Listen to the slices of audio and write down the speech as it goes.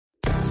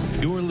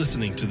You're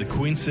listening to the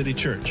Queen City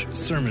Church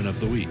Sermon of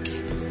the Week.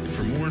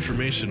 For more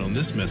information on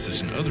this message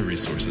and other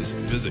resources,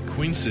 visit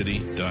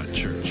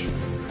queencity.church.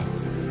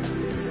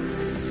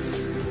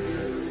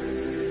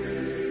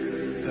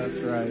 That's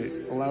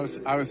right. Well,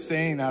 I was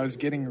saying I was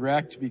getting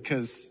wrecked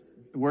because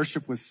the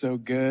worship was so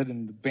good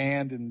and the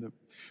band and the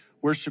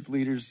worship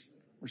leaders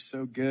were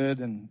so good,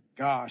 and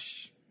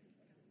gosh,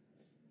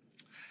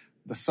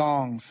 the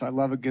songs. I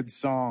love a good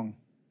song.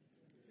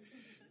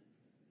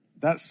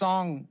 That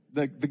song,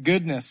 The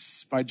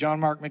Goodness by John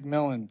Mark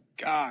McMillan,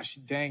 gosh,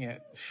 dang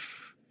it.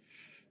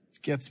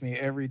 It gets me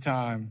every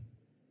time.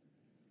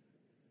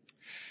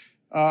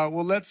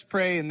 Well, let's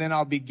pray and then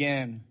I'll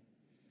begin.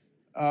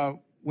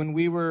 When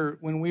we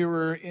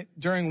were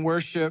during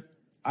worship,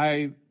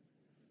 I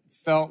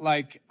felt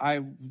like I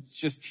was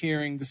just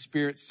hearing the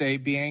Spirit say,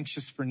 be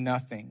anxious for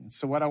nothing.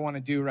 So what I want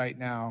to do right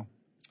now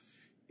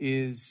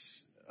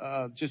is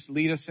just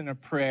lead us in a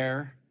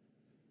prayer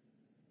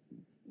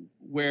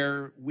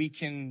where we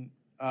can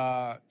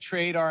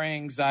trade our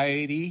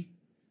anxiety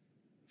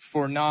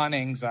for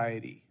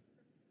non-anxiety.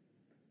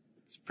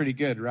 It's pretty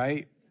good,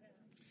 right?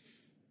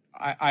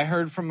 I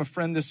heard from a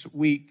friend this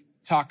week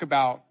talk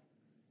about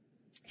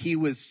he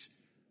was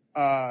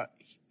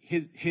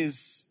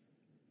his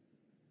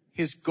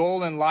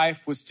goal in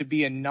life was to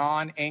be a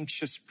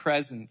non-anxious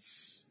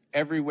presence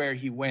everywhere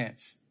he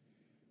went.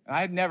 And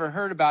I had never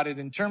heard about it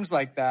in terms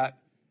like that.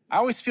 I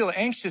always feel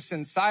anxious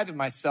inside of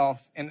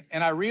myself. And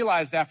I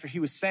realized after he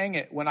was saying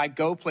it, when I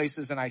go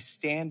places and I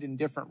stand in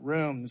different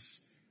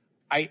rooms,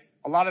 a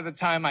lot of the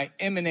time I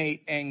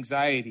emanate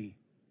anxiety.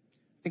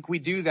 I think we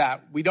do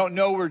that. We don't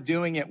know we're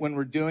doing it when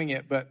we're doing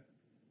it, but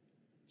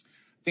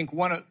I think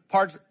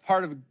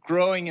part of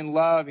growing in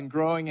love and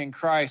growing in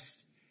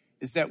Christ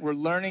is that we're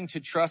learning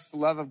to trust the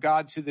love of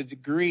God to the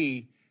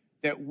degree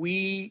that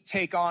we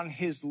take on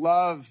his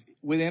love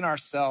within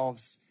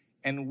ourselves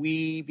and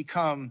we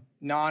become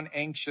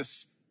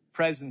non-anxious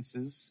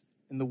presences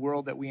in the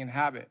world that we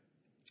inhabit.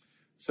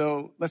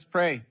 So let's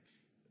pray.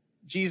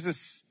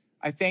 Jesus,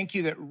 I thank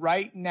you that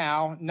right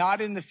now,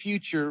 not in the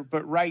future,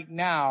 but right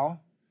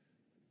now,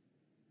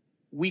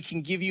 we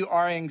can give you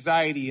our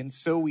anxiety, and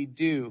so we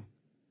do.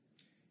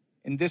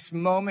 In this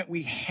moment,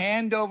 we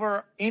hand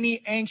over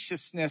any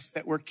anxiousness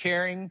that we're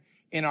carrying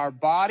in our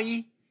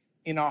body,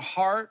 in our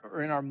heart,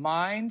 or in our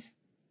mind.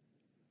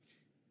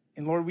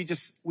 And Lord,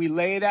 we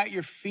lay it at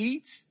your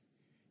feet.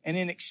 And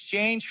in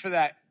exchange for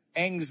that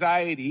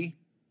anxiety,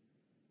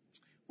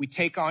 we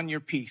take on your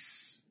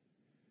peace.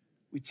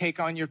 We take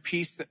on your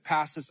peace that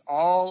passes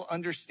all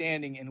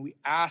understanding. And we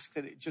ask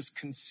that it just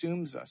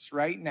consumes us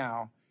right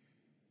now.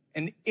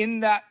 And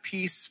in that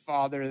peace,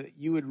 Father, that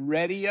you would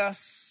ready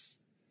us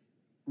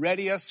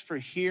for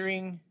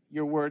hearing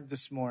your word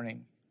this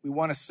morning. We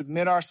want to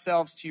submit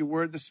ourselves to your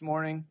word this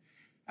morning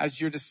as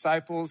your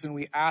disciples, and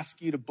we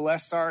ask you to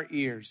bless our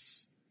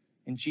ears.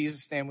 In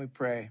Jesus' name we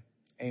pray,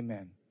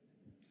 amen.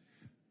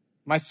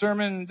 My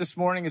sermon this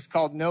morning is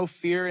called No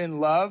Fear in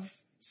Love.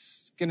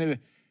 It's going to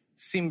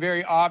seem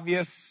very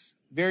obvious,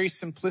 very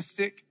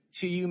simplistic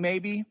to you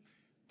maybe,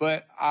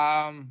 but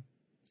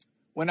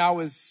when I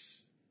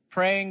was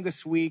praying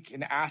this week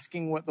and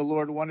asking what the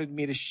Lord wanted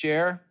me to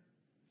share,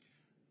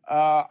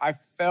 I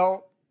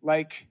felt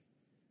like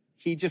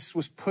he just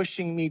was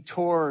pushing me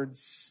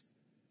towards,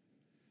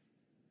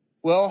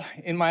 well,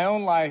 in my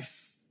own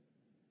life,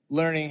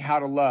 learning how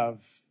to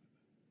love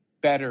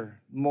better,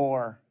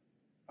 more.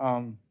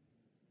 And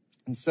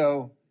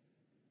so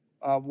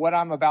what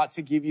I'm about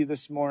to give you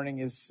this morning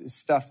is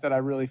stuff that I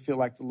really feel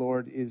like the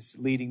Lord is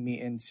leading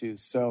me into.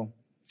 So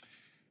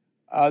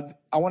I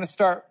want to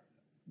start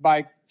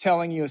by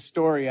telling you a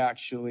story,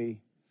 actually.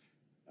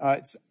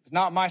 It's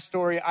not my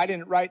story. I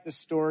didn't write the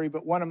story,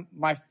 but one of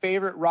my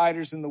favorite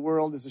writers in the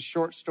world is a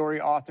short story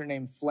author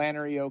named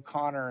Flannery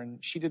O'Connor,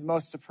 and she did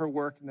most of her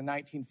work in the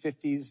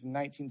 1950s and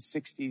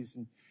 1960s.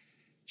 And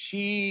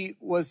she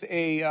was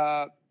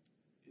a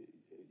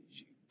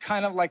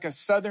kind of like a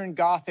Southern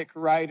Gothic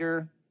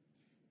writer.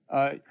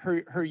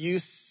 Her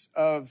use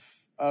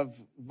of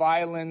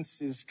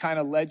violence is kind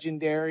of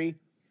legendary.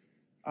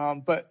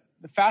 But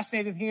the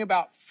fascinating thing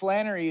about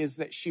Flannery is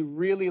that she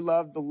really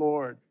loved the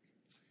Lord.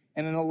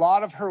 And in a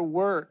lot of her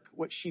work,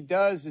 what she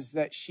does is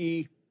that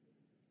she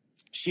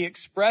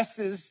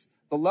expresses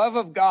the love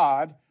of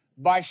God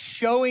by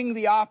showing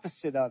the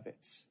opposite of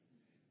it.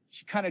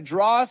 She kind of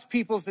draws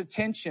people's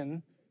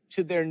attention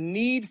to their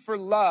need for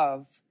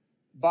love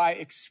by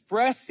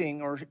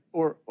expressing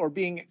or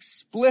being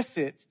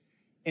explicit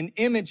in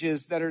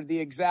images that are the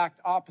exact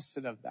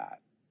opposite of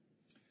that.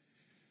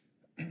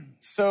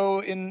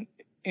 So in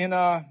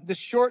this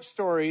short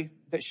story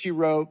that she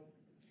wrote,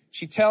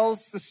 she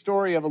tells the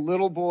story of a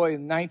little boy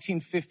in the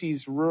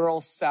 1950s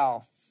rural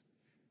South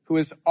who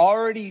has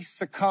already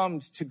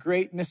succumbed to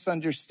great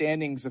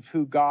misunderstandings of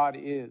who God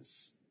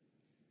is.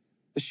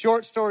 The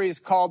short story is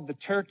called The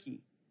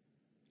Turkey,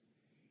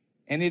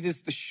 and it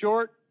is the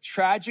short,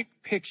 tragic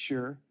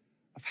picture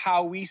of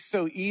how we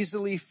so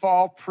easily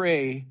fall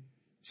prey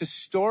to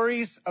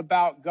stories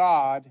about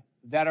God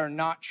that are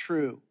not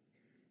true.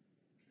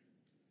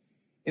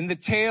 In the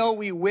tale,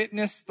 we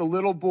witness the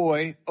little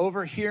boy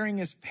overhearing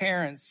his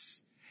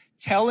parents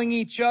telling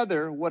each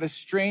other what a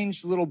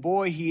strange little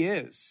boy he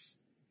is,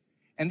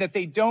 and that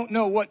they don't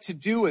know what to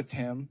do with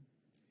him,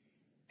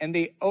 and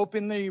they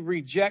openly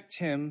reject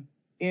him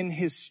in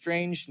his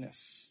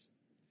strangeness.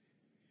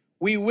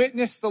 We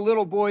witness the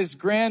little boy's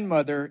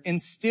grandmother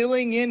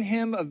instilling in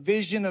him a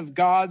vision of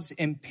God's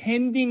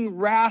impending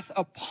wrath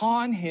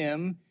upon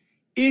him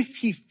if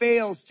he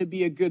fails to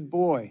be a good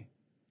boy.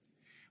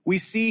 We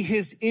see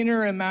his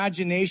inner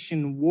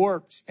imagination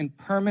warped and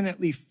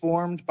permanently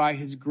formed by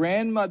his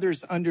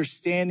grandmother's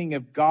understanding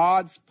of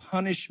God's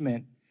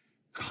punishment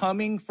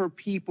coming for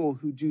people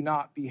who do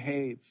not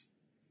behave.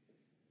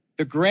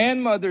 The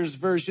grandmother's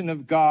version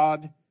of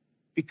God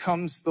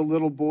becomes the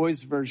little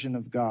boy's version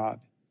of God.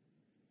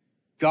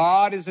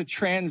 God is a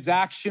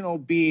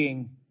transactional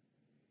being.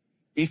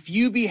 If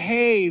you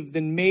behave,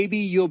 then maybe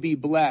you'll be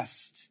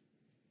blessed.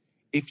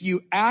 If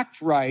you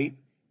act right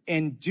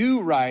and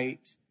do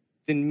right,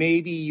 then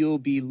maybe you'll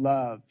be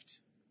loved.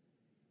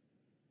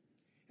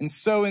 And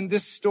so in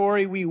this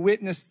story, we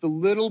witness the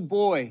little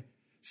boy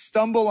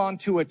stumble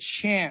onto a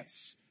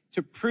chance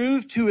to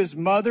prove to his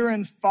mother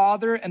and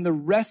father and the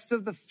rest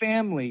of the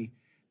family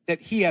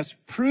that he has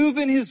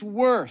proven his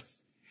worth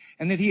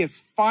and that he has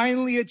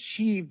finally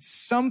achieved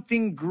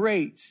something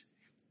great,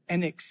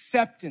 and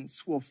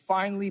acceptance will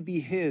finally be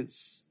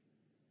his.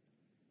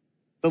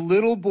 The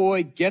little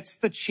boy gets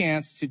the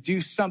chance to do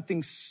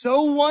something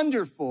so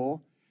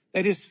wonderful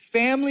that his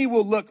family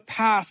will look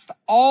past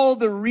all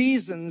the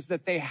reasons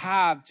that they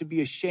have to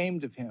be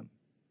ashamed of him.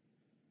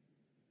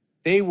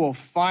 They will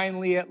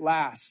finally at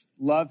last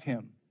love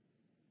him.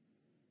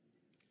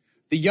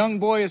 The young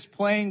boy is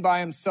playing by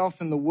himself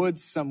in the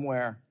woods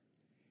somewhere,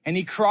 and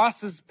he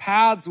crosses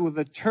paths with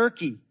a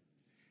turkey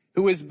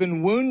who has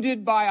been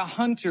wounded by a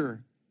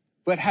hunter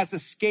but has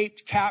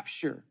escaped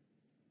capture.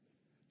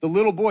 The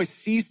little boy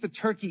sees the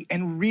turkey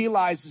and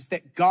realizes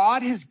that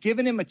God has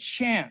given him a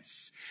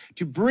chance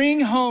to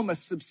bring home a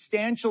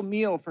substantial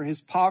meal for his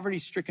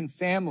poverty-stricken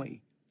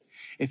family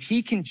if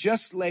he can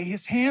just lay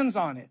his hands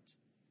on it.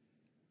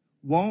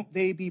 Won't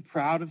they be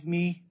proud of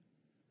me?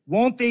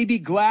 Won't they be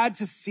glad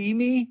to see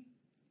me?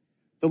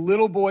 The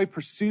little boy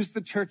pursues the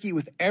turkey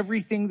with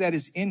everything that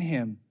is in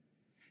him,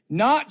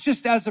 not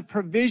just as a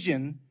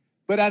provision,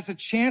 but as a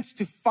chance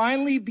to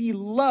finally be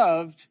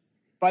loved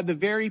by the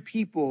very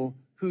people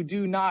who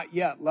do not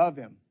yet love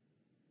him.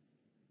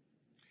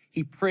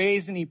 He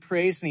prays and he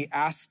prays and he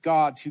asks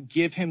God to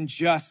give him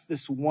just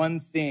this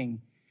one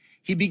thing.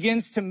 He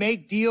begins to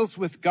make deals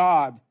with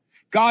God.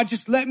 God,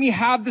 just let me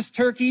have this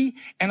turkey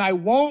and I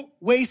won't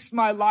waste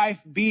my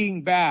life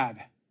being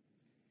bad.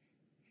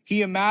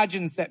 He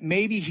imagines that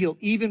maybe he'll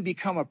even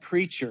become a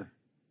preacher.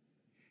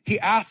 He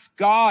asks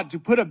God to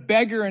put a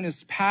beggar in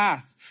his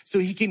path so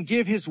he can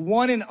give his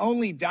one and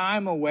only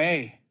dime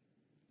away.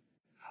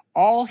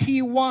 All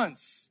he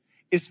wants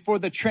is for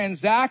the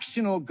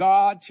transactional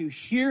God to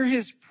hear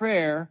his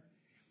prayer,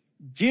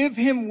 give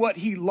him what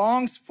he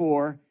longs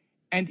for,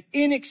 and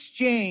in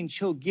exchange,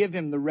 he'll give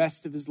him the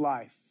rest of his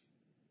life.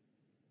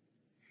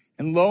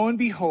 And lo and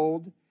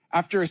behold,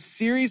 after a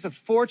series of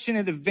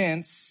fortunate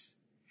events,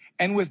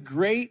 and with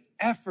great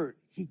effort,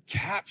 he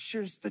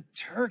captures the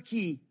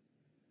turkey.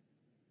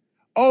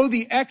 Oh,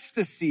 the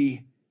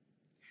ecstasy.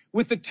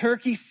 With the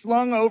turkey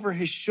slung over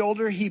his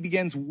shoulder, he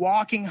begins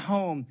walking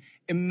home,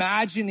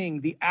 imagining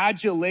the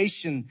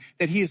adulation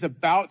that he is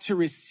about to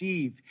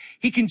receive.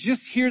 He can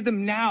just hear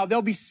them now.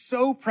 They'll be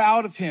so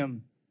proud of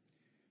him.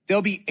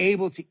 They'll be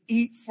able to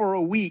eat for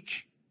a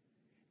week.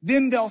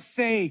 Then they'll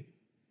say,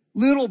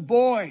 little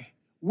boy,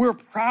 we're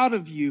proud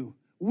of you.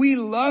 We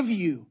love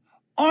you.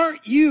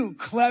 Aren't you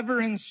clever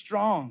and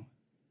strong?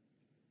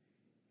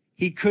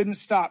 He couldn't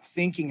stop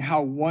thinking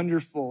how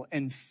wonderful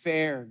and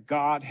fair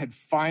God had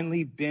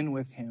finally been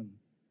with him.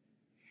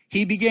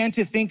 He began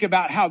to think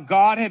about how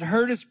God had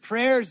heard his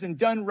prayers and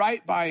done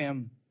right by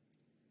him.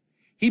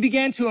 He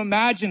began to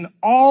imagine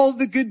all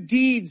the good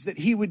deeds that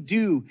he would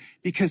do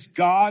because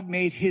God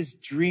made his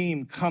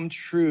dream come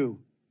true.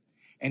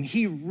 And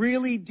he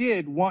really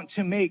did want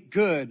to make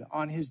good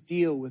on his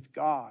deal with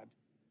God.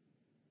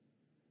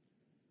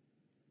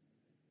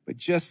 But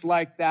just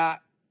like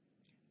that,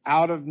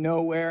 out of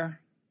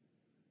nowhere,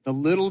 the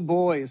little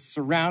boy is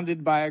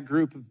surrounded by a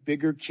group of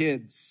bigger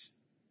kids.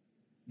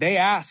 They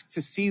ask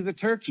to see the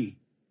turkey.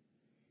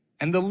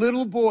 And the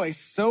little boy,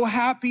 so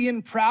happy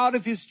and proud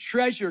of his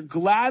treasure,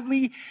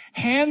 gladly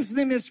hands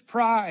them his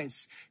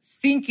prize,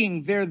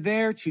 thinking they're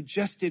there to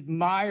just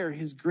admire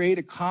his great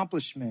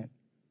accomplishment.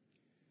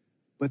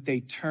 But they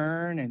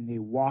turn and they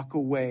walk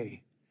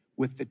away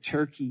with the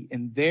turkey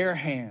in their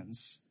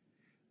hands,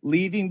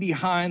 leaving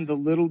behind the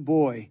little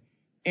boy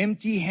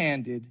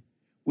empty-handed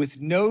with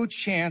no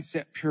chance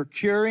at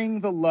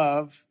procuring the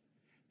love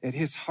that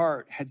his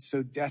heart had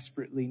so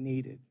desperately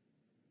needed.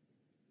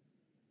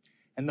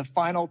 And the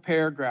final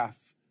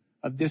paragraph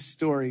of this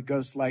story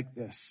goes like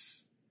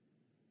this.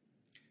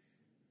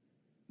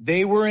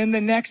 They were in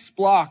the next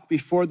block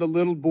before the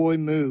little boy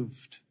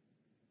moved.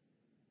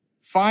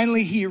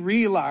 Finally, he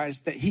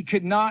realized that he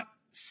could not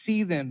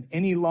see them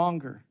any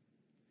longer.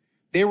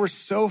 They were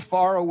so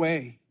far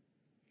away.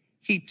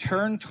 He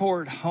turned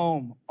toward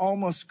home,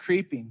 almost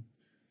creeping.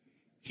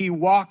 He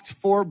walked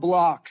 4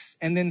 blocks,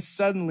 and then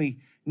suddenly,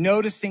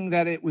 noticing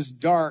that it was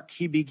dark,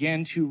 he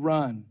began to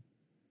run.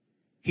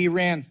 He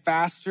ran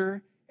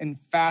faster and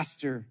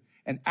faster,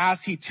 and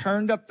as he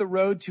turned up the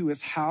road to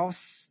his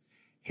house,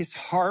 his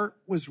heart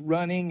was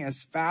running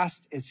as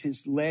fast as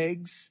his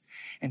legs,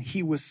 and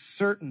he was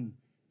certain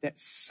that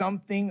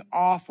something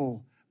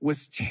awful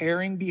was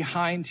tearing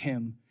behind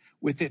him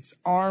with its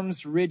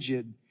arms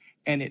rigid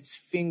and its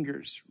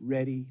fingers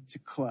ready to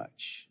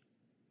clutch.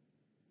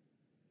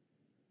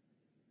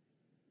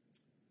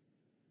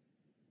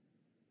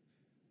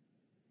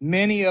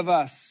 Many of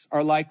us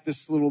are like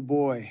this little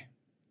boy.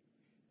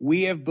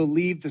 We have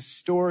believed a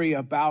story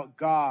about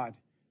God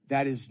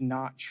that is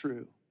not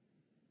true.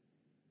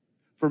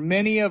 For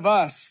many of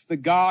us, the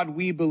God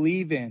we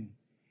believe in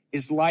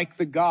is like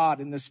the God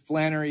in this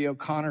Flannery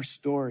O'Connor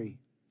story.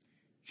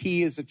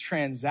 He is a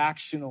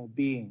transactional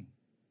being.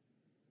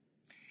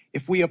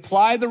 If we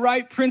apply the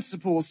right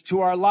principles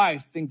to our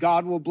life, then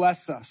God will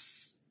bless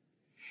us.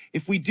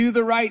 If we do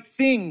the right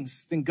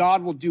things, then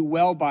God will do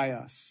well by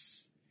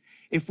us.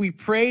 If we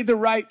pray the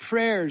right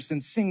prayers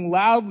and sing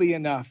loudly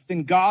enough,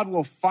 then God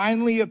will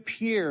finally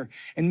appear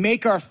and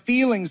make our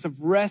feelings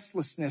of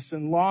restlessness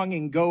and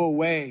longing go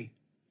away.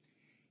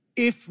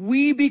 If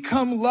we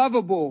become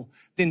lovable,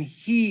 then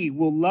He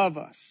will love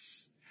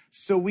us.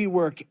 So we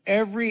work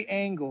every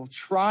angle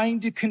trying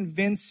to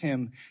convince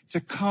Him to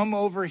come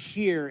over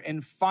here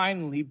and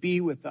finally be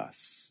with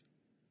us.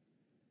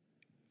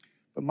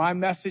 But my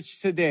message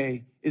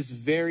today is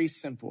very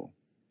simple.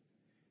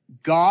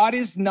 God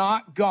is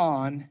not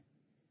gone.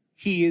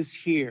 He is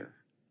here.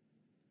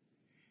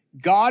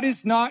 God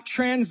is not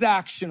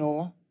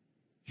transactional.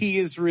 He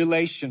is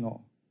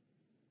relational.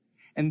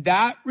 And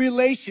that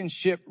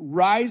relationship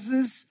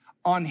rises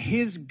on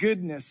His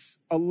goodness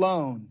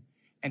alone.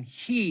 And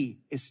He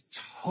is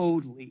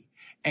totally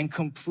and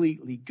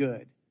completely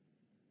good.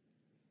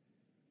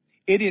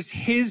 It is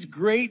His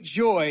great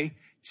joy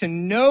to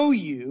know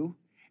you,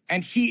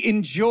 and He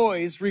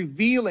enjoys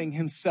revealing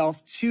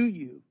Himself to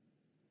you.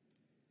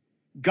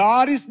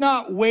 God is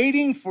not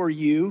waiting for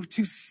you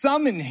to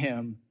summon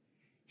Him.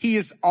 He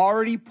is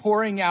already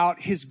pouring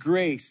out His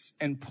grace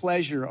and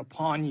pleasure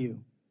upon you.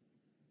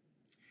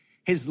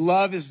 His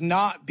love is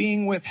not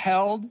being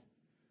withheld.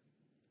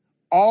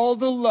 All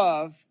the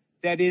love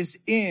that is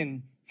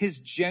in His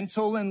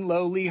gentle and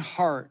lowly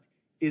heart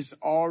is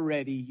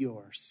already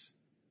yours.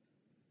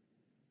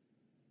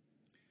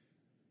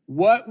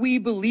 What we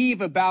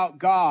believe about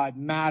God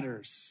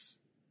matters.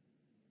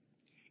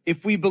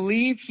 If we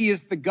believe He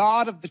is the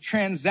God of the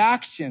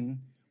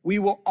transaction, we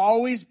will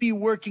always be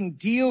working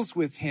deals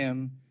with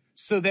Him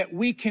so that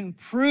we can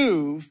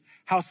prove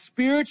how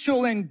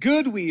spiritual and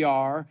good we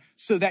are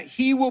so that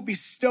He will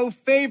bestow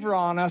favor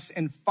on us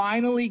and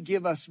finally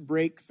give us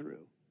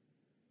breakthrough.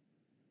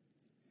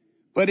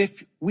 But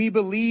if we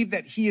believe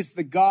that He is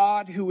the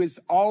God who is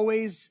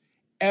always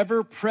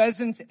ever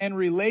present and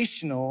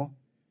relational,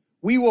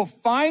 we will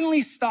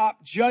finally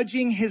stop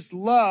judging His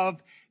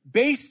love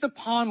based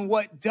upon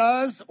what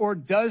does or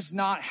does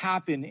not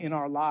happen in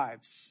our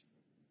lives.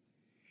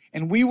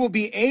 And we will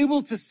be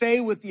able to say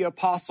with the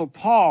Apostle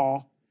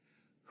Paul,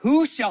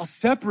 who shall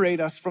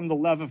separate us from the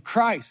love of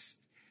Christ?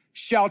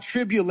 Shall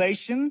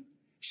tribulation,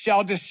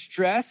 shall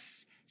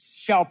distress,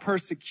 shall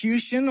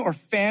persecution or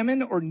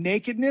famine or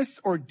nakedness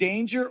or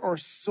danger or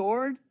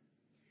sword?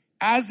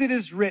 As it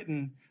is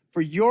written,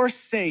 for your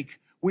sake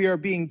we are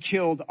being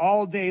killed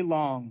all day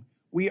long.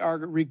 We are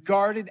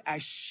regarded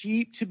as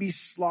sheep to be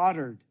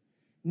slaughtered.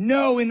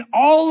 No, in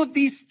all of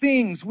these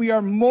things, we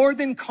are more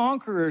than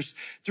conquerors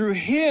through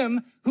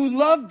Him who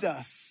loved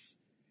us.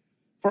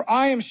 For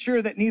I am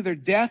sure that neither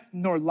death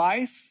nor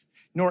life,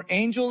 nor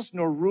angels,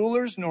 nor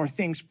rulers, nor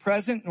things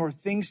present, nor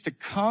things to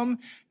come,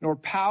 nor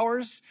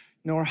powers,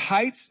 nor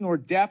heights, nor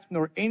depth,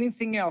 nor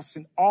anything else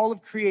in all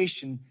of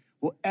creation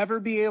will ever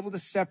be able to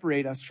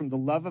separate us from the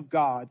love of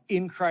God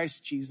in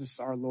Christ Jesus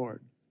our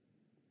Lord.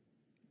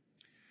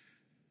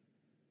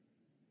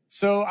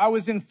 So I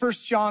was in 1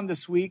 John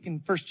this week,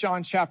 in 1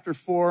 John chapter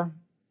 4.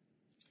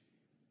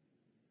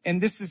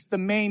 And this is the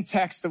main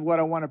text of what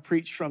I want to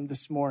preach from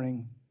this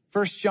morning.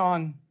 1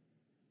 John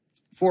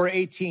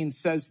 4:18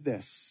 says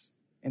this,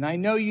 and I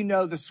know you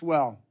know this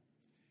well,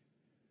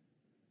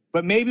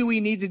 but maybe we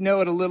need to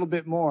know it a little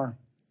bit more.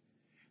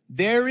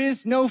 There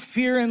is no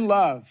fear in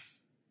love.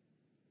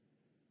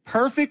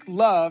 Perfect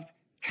love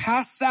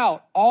casts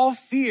out all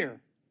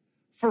fear,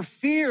 for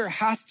fear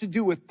has to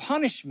do with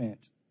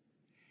punishment.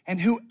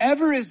 And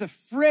whoever is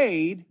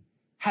afraid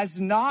has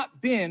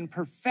not been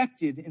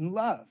perfected in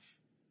love.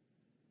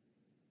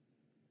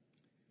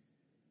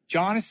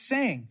 John is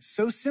saying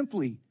so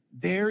simply,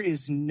 there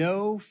is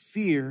no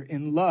fear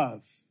in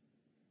love.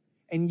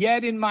 And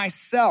yet in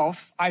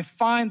myself, I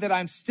find that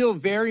I'm still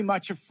very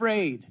much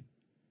afraid.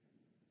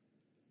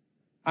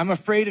 I'm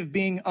afraid of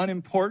being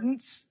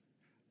unimportant.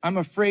 I'm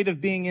afraid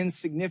of being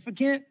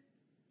insignificant.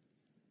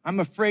 I'm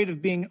afraid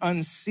of being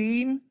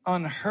unseen,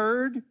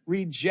 unheard,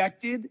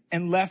 rejected,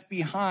 and left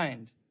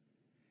behind.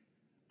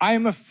 I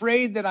am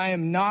afraid that I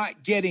am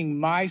not getting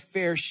my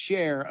fair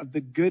share of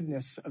the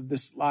goodness of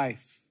this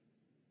life.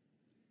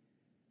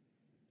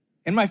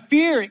 And my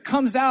fear, it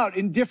comes out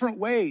in different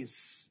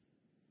ways.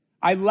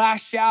 I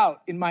lash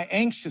out in my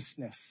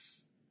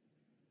anxiousness.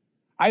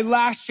 I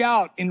lash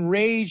out in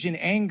rage and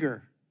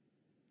anger.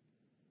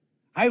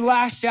 I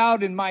lash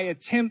out in my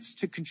attempts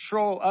to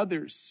control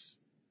others.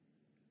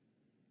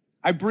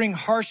 I bring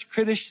harsh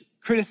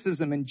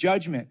criticism and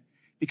judgment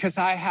because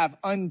I have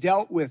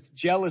undealt with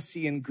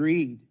jealousy and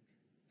greed.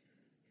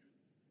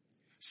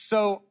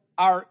 So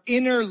our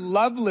inner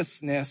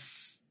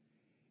lovelessness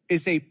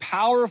is a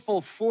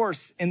powerful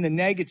force in the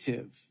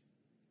negative.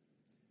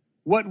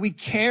 What we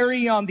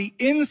carry on the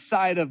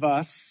inside of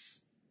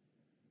us,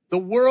 the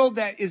world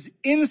that is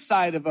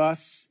inside of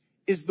us,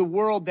 is the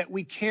world that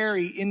we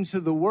carry into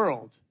the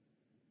world.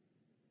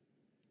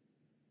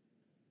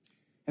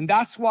 And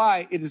that's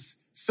why it is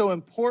so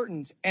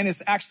important, and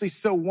it's actually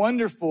so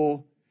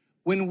wonderful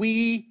when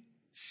we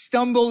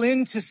stumble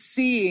into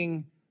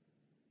seeing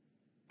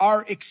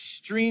our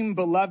extreme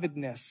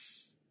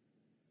belovedness.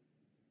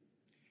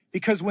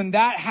 Because when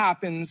that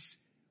happens,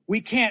 we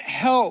can't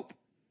help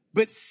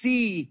but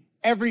see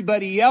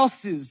everybody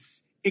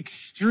else's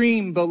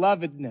extreme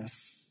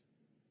belovedness.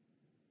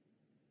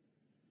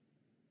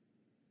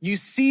 You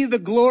see the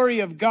glory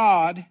of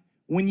God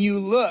when you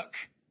look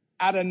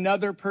at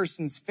another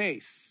person's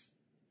face.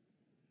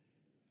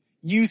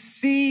 You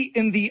see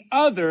in the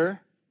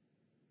other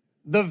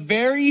the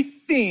very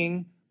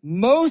thing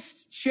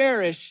most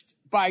cherished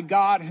by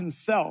God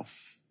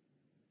himself.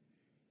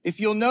 If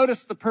you'll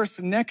notice the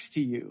person next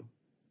to you,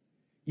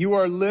 you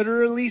are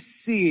literally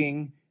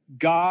seeing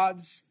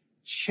God's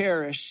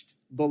cherished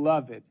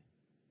beloved.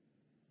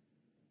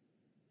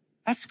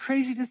 That's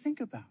crazy to think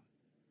about.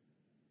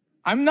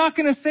 I'm not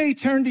going to say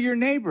turn to your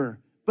neighbor,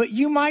 but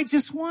you might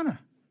just want to.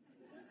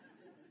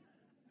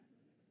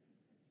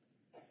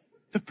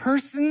 The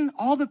person,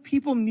 all the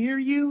people near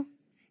you,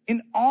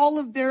 in all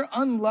of their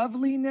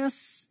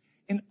unloveliness,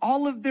 in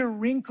all of their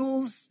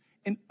wrinkles,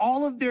 in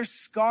all of their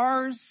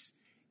scars,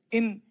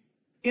 in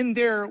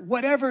their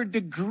whatever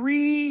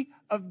degree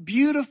of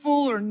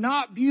beautiful or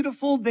not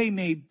beautiful they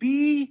may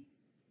be,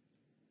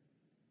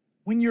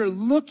 when you're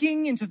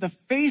looking into the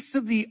face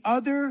of the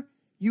other,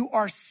 you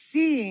are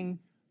seeing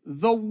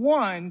the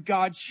one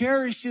God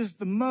cherishes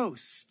the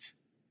most.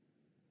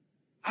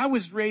 I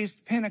was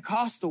raised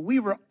Pentecostal. We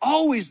were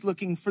always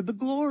looking for the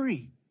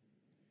glory.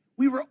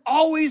 We were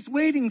always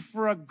waiting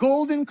for a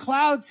golden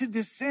cloud to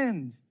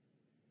descend.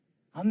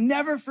 I'll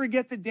never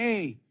forget the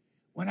day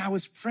when I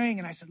was praying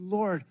and I said,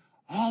 Lord,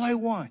 all I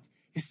want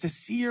is to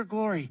see your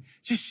glory.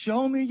 Just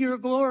show me your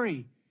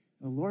glory.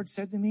 And the Lord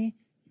said to me,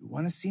 you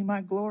want to see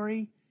my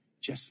glory?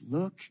 Just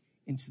look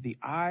into the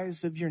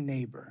eyes of your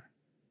neighbor.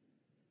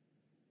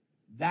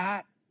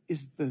 That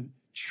is the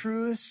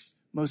truest,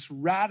 most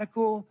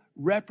radical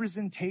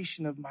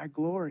representation of my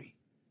glory.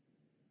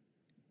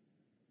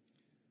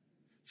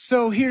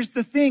 So here's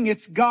the thing.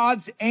 It's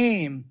God's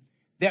aim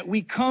that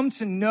we come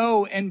to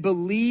know and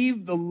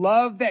believe the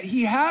love that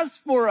he has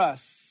for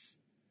us.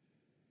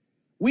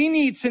 We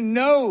need to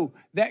know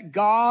that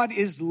God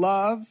is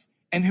love,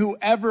 and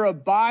whoever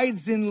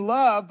abides in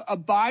love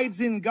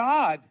abides in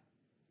God.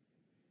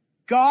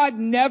 God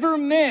never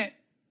meant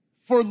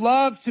for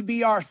love to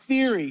be our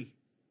theory.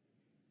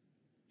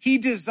 He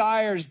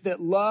desires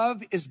that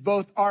love is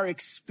both our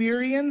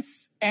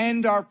experience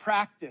and our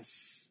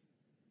practice.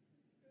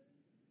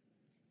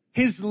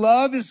 His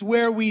love is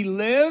where we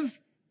live,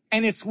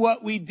 and it's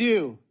what we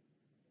do.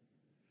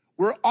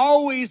 We're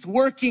always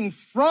working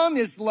from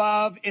his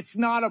love. It's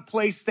not a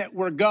place that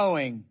we're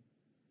going.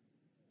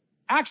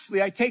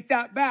 Actually, I take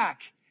that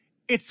back.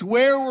 It's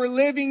where we're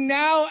living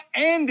now,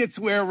 and it's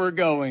where we're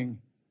going.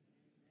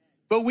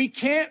 But we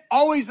can't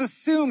always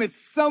assume it's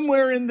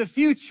somewhere in the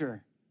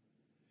future.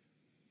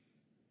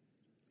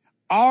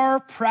 Our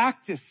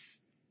practice,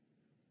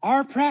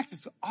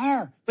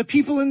 the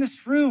people in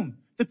this room,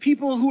 the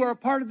people who are a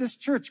part of this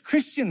church,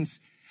 Christians,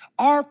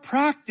 our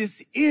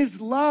practice is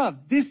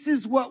love. This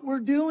is what we're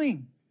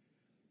doing.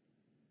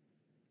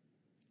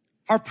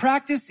 Our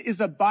practice is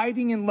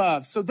abiding in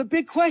love. So the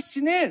big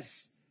question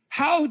is,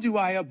 how do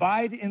I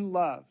abide in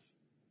love?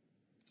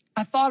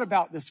 I thought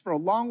about this for a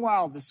long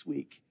while this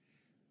week.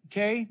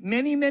 Okay?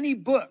 Many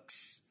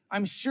books,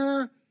 I'm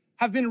sure,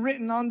 have been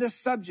written on this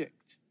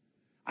subject.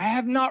 I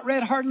have not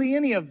read hardly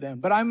any of them,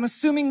 but I'm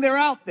assuming they're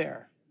out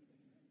there.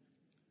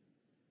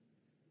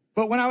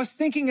 But when I was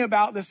thinking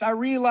about this, I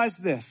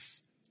realized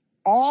this.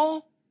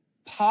 All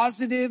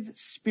positive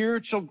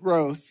spiritual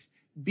growth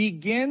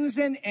begins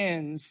and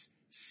ends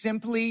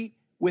simply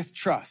with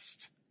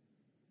trust.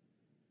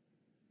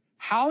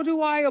 How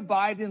do I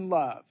abide in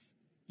love?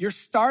 Your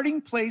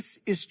starting place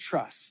is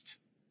trust.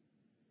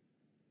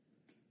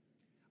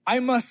 I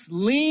must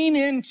lean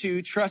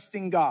into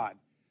trusting God.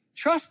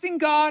 Trusting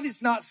God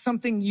is not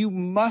something you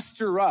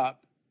muster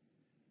up.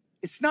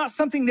 It's not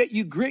something that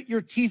you grit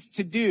your teeth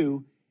to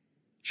do.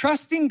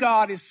 Trusting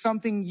God is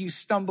something you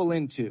stumble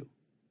into.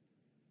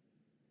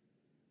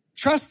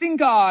 Trusting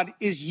God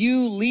is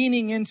you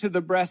leaning into the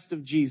breast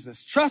of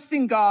Jesus.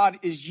 Trusting God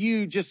is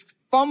you just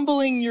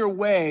fumbling your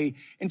way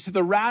into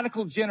the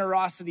radical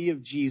generosity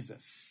of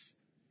Jesus.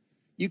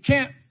 You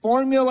can't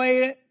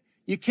formulate it.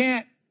 You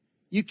can't,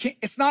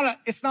 it's not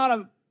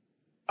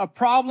a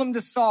problem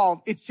to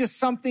solve. It's just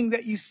something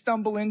that you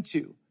stumble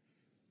into.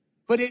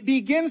 But it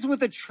begins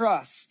with a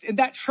trust. And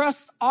that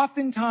trust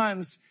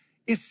oftentimes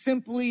is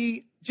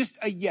simply just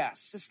a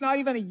yes. It's not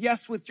even a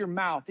yes with your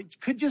mouth.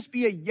 It could just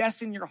be a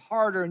yes in your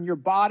heart or in your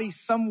body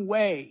some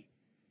way.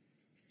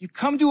 You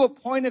come to a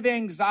point of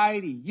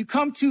anxiety. You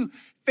come to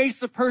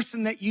face a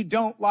person that you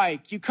don't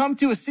like. You come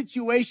to a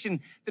situation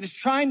that is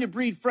trying to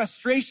breed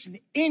frustration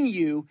in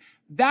you.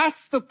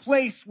 That's the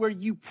place where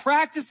you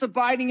practice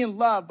abiding in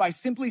love by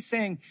simply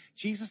saying,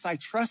 Jesus, I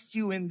trust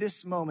you in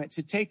this moment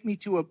to take me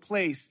to a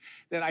place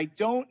that I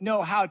don't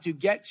know how to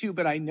get to,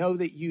 but I know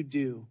that you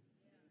do.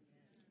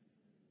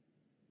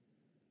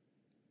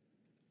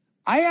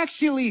 I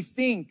actually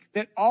think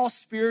that all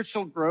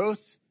spiritual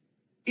growth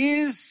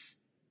is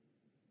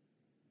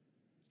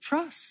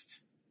trust.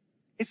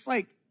 It's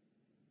like,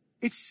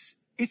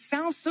 it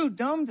sounds so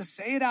dumb to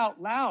say it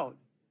out loud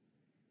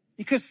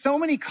because so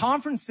many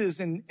conferences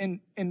and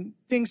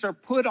things are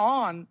put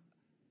on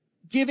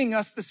giving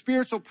us the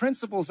spiritual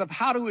principles of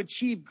how to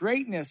achieve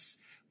greatness.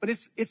 But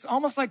it's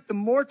almost like the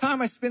more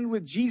time I spend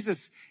with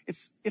Jesus,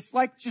 it's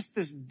like just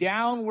this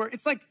downward,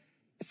 it's like,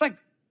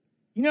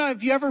 you know,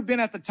 have you ever been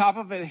at the top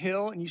of a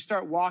hill and you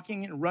start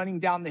walking and running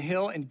down the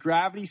hill and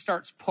gravity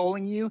starts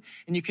pulling you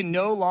and you can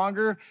no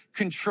longer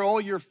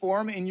control your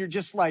form and you're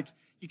just like,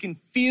 you can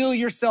feel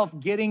yourself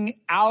getting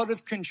out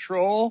of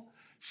control,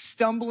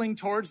 stumbling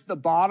towards the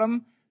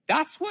bottom?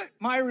 That's what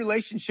my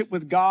relationship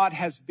with God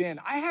has been.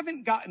 I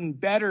haven't gotten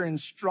better and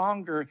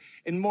stronger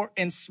and more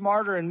and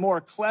smarter and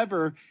more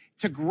clever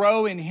to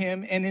grow in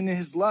him and in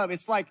his love.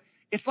 It's like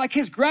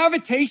his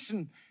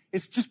gravitation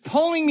is just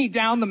pulling me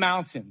down the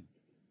mountain.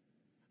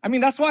 I mean,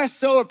 that's why I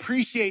so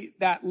appreciate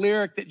that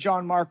lyric that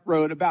John Mark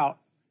wrote about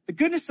the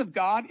goodness of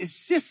God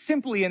is just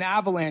simply an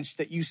avalanche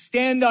that you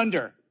stand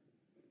under.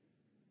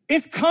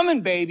 It's coming,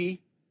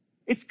 baby.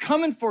 It's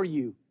coming for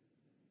you.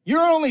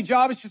 Your only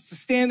job is just to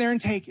stand there and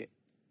take it.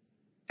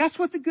 That's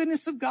what the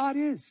goodness of God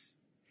is.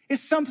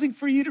 It's something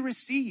for you to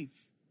receive.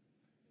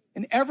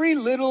 And every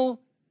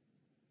little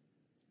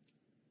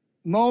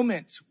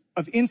moment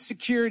of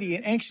insecurity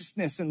and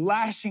anxiousness and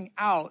lashing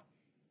out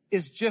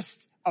is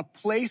just a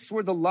place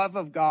where the love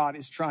of God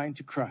is trying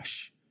to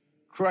crush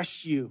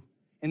you.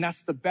 And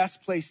that's the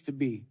best place to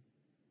be.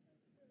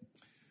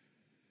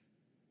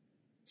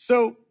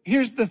 So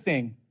here's the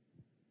thing.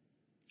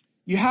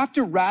 You have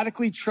to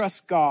radically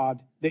trust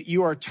God that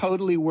you are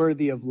totally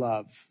worthy of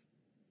love.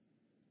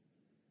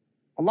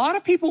 A lot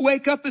of people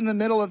wake up in the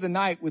middle of the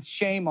night with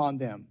shame on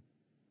them.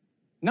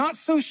 Not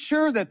so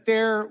sure that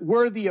they're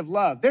worthy of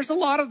love. There's a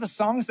lot of the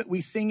songs that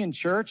we sing in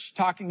church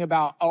talking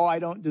about, oh, I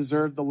don't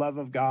deserve the love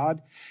of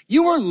God.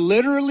 You are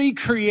literally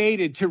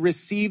created to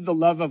receive the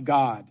love of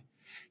God.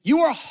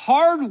 You are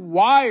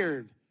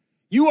hardwired.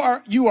 You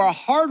are a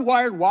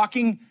hardwired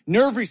walking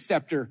nerve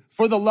receptor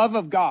for the love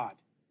of God.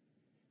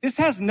 This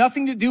has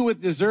nothing to do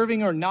with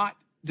deserving or not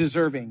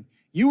deserving.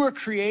 You are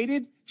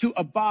created to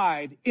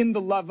abide in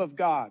the love of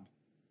God.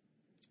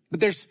 But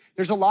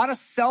there's a lot of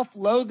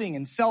self-loathing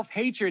and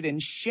self-hatred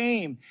and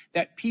shame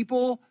that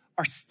people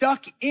are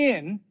stuck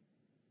in.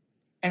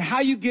 And how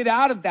you get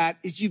out of that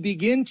is you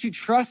begin to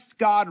trust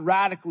God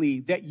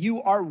radically that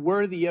you are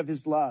worthy of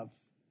his love.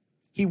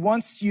 He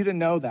wants you to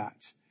know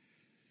that.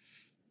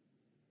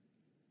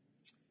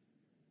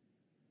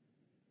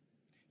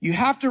 You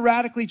have to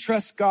radically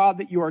trust God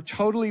that you are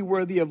totally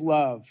worthy of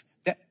love,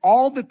 that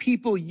all the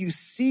people you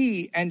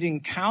see and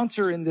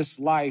encounter in this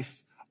life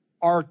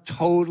are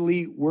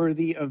totally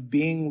worthy of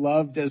being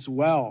loved as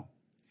well.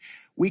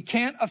 We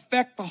can't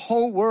affect the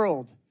whole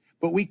world,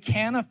 but we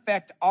can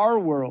affect our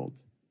world.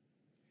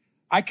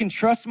 I can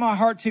trust my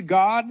heart to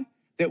God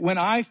that when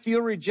I feel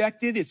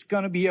rejected, it's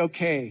going to be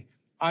okay.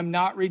 I'm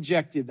not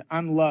rejected.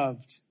 I'm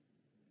loved.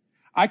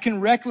 I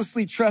can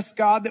recklessly trust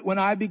God that when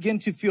I begin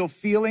to feel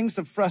feelings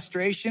of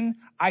frustration,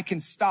 I can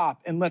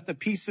stop and let the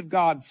peace of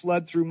God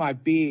flood through my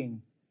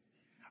being.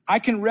 I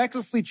can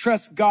recklessly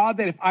trust God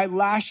that if I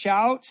lash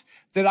out,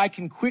 that I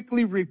can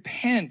quickly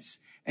repent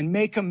and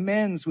make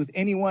amends with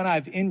anyone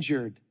I've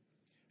injured.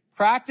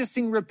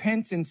 Practicing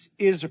repentance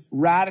is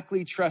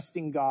radically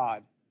trusting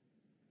God.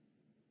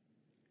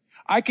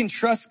 I can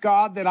trust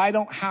God that I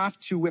don't have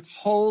to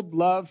withhold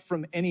love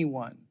from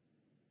anyone.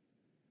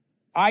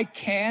 I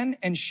can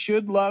and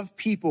should love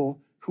people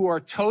who are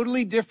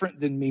totally different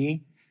than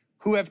me,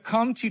 who have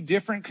come to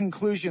different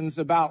conclusions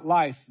about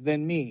life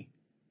than me.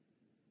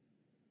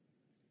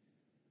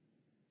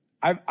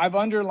 I've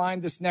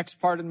underlined this next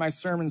part in my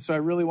sermon, so I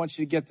really want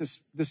you to get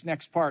this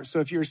next part. So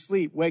if you're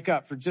asleep, wake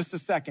up for just a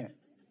second.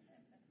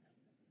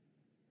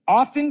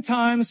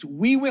 Oftentimes,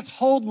 we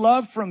withhold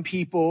love from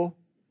people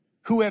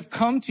who have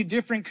come to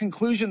different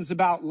conclusions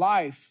about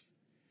life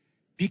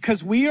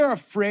because we are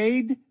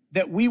afraid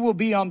that we will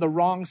be on the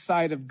wrong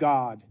side of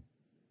God.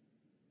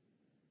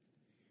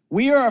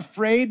 We are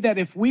afraid that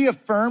if we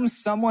affirm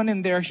someone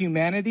in their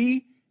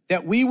humanity,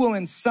 that we will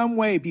in some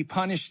way be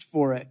punished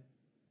for it.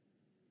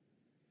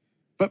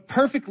 But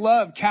perfect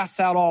love casts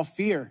out all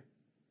fear.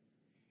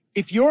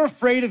 If you're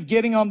afraid of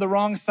getting on the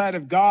wrong side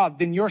of God,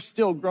 then you're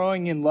still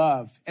growing in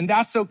love. And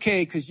that's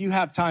okay because you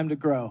have time to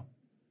grow.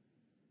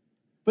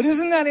 But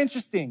isn't that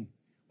interesting?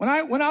 When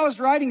I was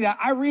writing that,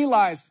 I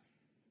realized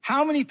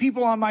how many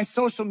people on my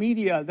social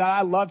media that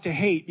I love to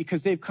hate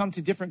because they've come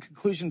to different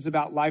conclusions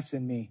about life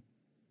than me.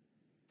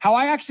 How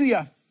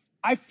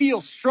I feel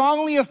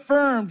strongly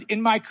affirmed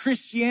in my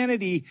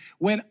Christianity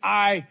when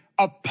I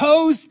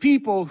oppose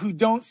people who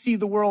don't see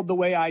the world the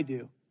way I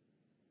do.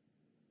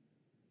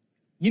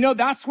 You know,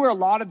 that's where a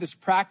lot of this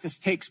practice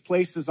takes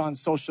place is on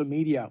social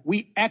media.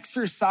 We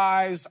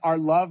exercise our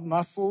love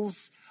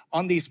muscles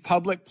on these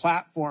public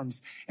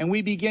platforms, and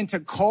we begin to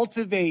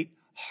cultivate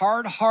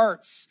hard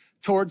hearts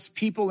towards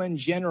people in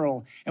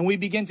general. And we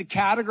begin to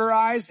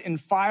categorize and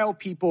file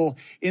people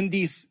in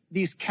these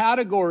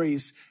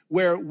categories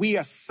where we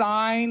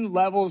assign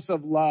levels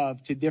of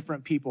love to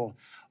different people.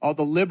 Oh,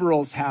 the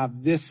liberals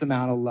have this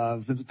amount of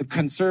love. The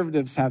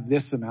conservatives have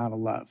this amount of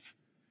love.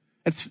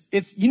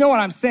 It's, you know what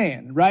I'm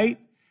saying, right?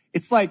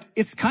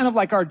 It's kind of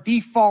like our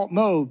default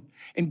mode.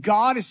 And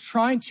God is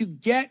trying to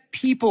get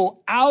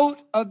people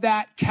out of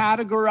that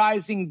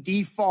categorizing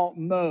default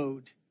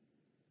mode.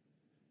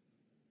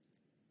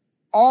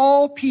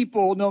 All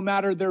people, no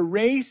matter their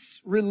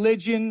race,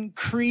 religion,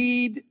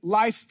 creed,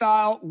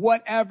 lifestyle,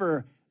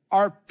 whatever,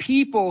 are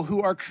people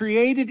who are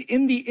created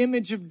in the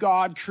image of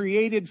God,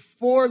 created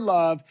for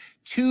love,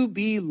 to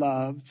be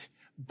loved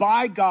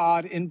by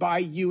God and by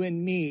you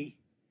and me.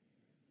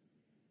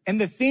 And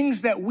the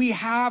things that we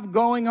have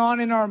going on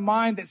in our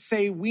mind that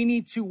say we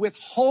need to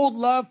withhold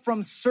love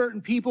from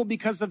certain people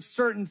because of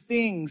certain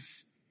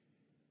things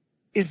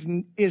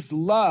is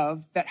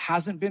love that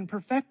hasn't been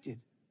perfected.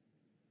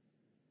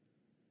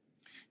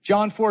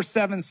 John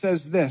 4:7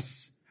 says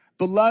this,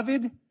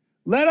 "Beloved,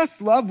 let us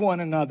love one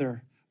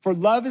another, for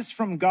love is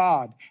from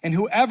God, and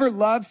whoever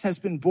loves has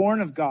been born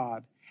of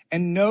God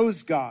and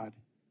knows God.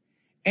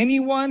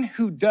 Anyone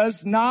who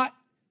does not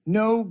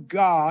know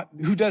God,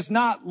 who does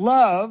not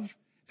love,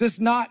 does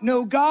not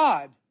know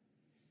God,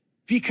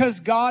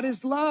 because God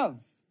is love."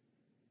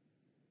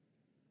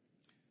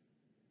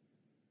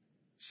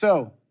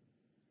 So,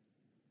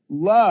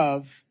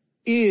 love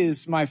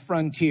is my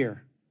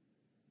frontier.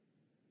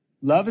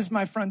 Love is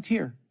my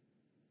frontier.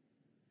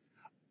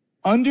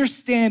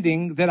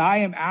 Understanding that I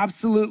am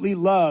absolutely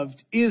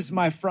loved is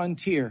my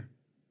frontier.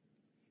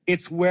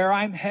 It's where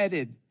I'm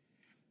headed.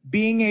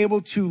 Being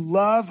able to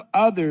love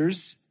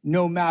others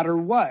no matter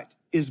what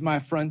is my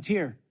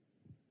frontier.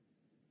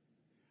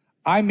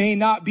 I may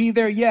not be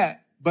there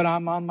yet, but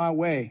I'm on my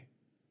way.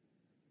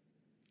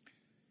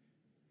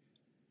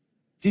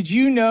 Did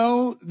you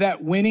know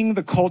that winning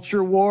the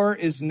culture war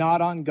is not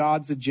on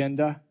God's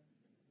agenda?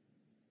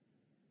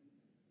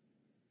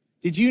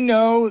 Did you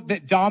know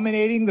that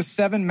dominating the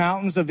 7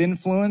 mountains of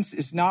influence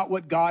is not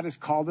what God has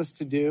called us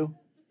to do?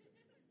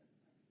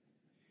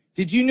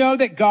 Did you know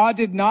that God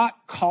did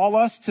not call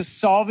us to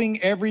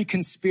solving every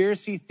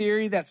conspiracy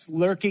theory that's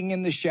lurking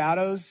in the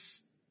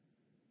shadows?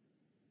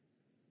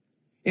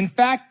 In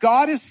fact,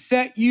 God has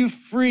set you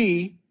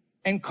free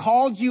and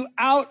called you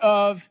out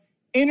of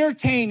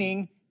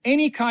entertaining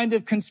any kind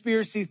of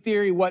conspiracy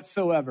theory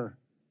whatsoever.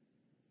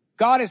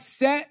 God has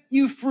set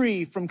you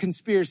free from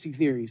conspiracy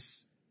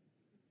theories.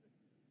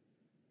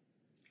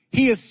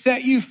 He has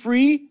set you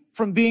free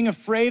from being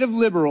afraid of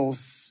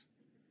liberals.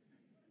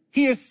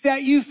 He has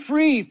set you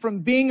free from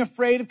being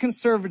afraid of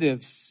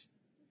conservatives.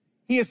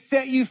 He has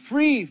set you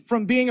free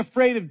from being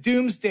afraid of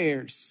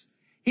doomsdayers.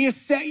 He has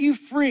set you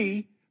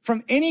free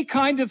from any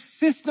kind of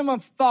system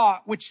of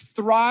thought which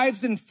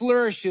thrives and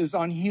flourishes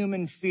on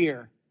human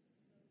fear.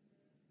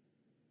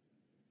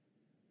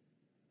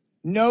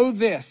 Know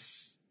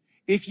this,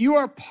 if you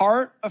are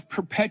part of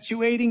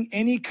perpetuating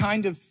any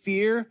kind of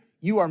fear,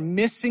 you are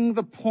missing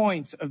the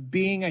point of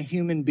being a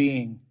human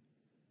being.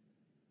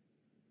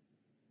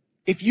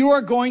 If you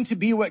are going to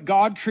be what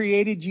God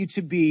created you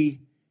to be,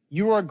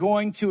 you are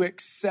going to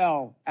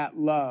excel at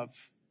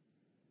love.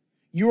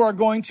 You are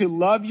going to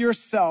love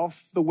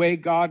yourself the way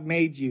God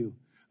made you,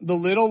 the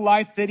little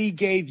life that He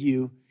gave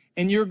you,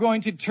 and you're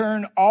going to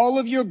turn all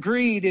of your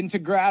greed into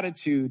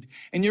gratitude,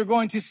 and you're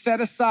going to set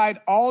aside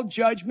all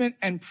judgment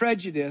and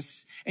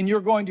prejudice, and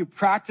you're going to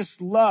practice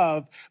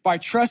love by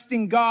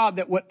trusting God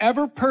that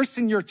whatever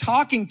person you're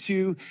talking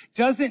to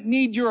doesn't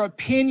need your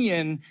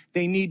opinion,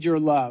 they need your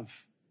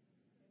love.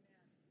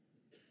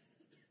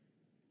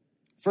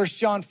 1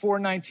 John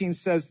 4:19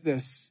 says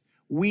this,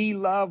 "We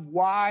love,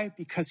 why?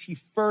 Because He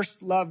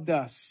first loved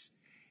us.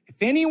 If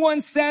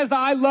anyone says,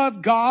 'I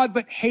love God,'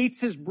 but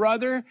hates his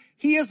brother,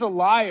 he is a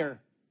liar.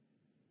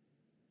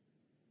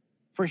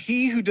 For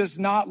he who does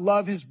not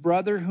love his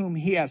brother whom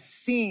he has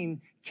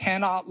seen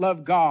cannot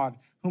love God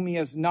whom he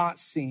has not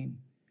seen.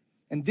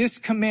 And this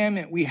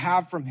commandment we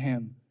have from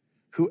Him,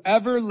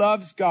 whoever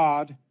loves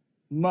God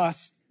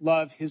must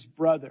love his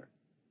brother.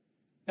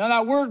 Now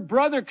that word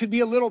brother could be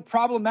a little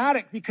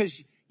problematic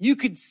because you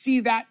could see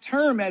that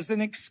term as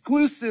an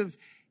exclusive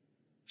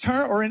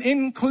term or an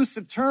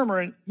inclusive term or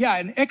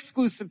an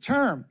exclusive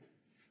term.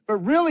 But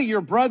really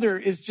your brother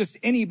is just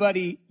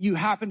anybody you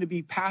happen to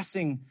be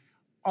passing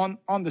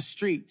on the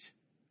street.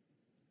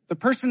 The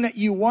person that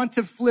you want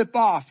to flip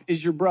off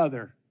is your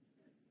brother.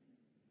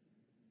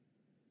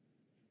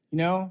 You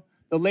know,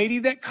 the lady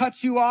that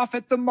cuts you off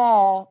at the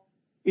mall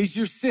is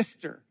your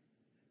sister.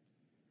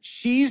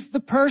 She's the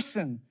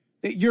person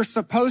that you're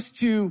supposed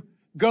to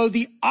go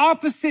the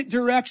opposite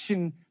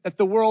direction that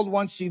the world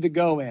wants you to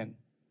go in.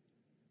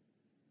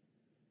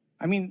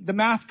 I mean, the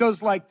math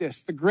goes like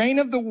this. The grain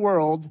of the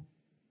world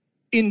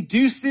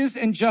induces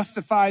and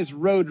justifies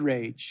road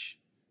rage.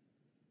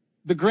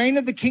 The grain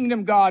of the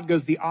kingdom of God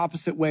goes the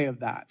opposite way of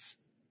that.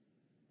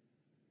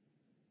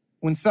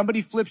 When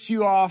somebody flips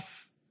you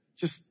off,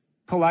 just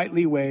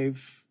politely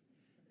wave,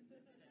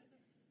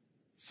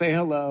 say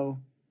hello,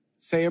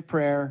 say a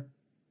prayer.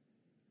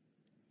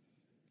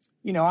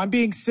 You know, I'm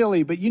being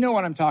silly, but you know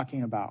what I'm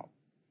talking about.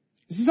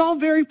 This is all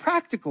very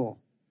practical.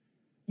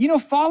 You know,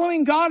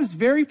 following God is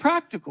very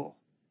practical.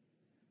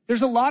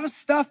 There's a lot of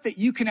stuff that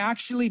you can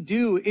actually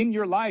do in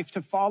your life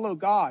to follow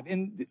God.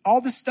 And all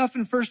this stuff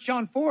in 1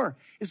 John 4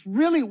 is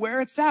really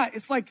where it's at.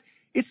 It's like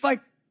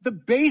the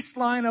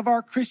baseline of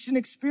our Christian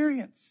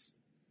experience.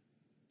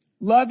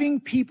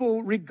 Loving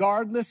people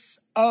regardless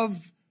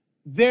of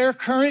their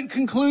current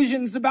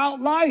conclusions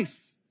about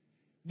life,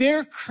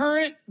 their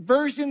current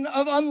version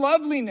of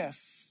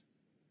unloveliness.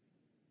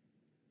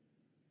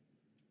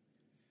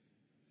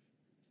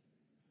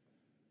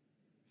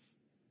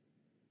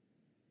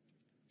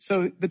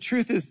 So the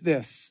truth is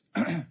this,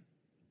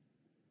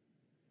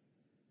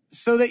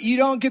 so that you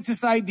don't get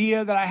this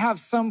idea that I have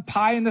some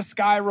pie in the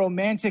sky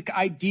romantic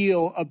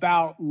ideal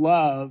about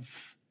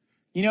love,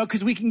 you know,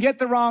 because we can get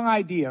the wrong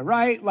idea,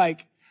 right?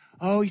 Like,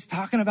 oh, he's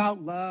talking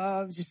about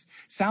love, just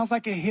sounds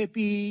like a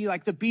hippie,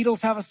 like the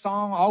Beatles have a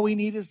song, all we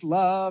need is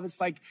love.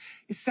 It's like,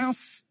 it's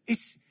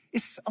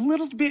a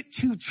little bit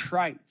too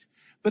trite.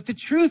 But the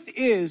truth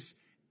is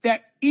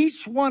that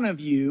each one of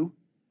you,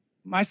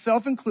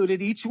 myself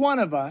included, each one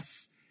of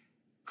us,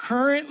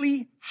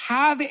 currently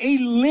have a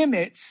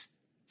limit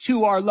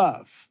to our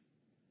love,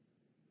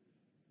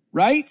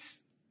 right?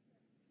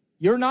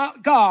 You're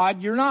not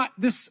God. You're not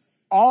this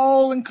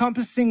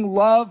all-encompassing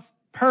love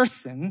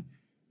person.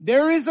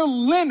 There is a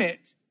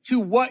limit to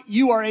what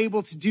you are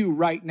able to do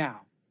right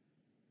now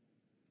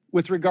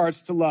with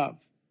regards to love.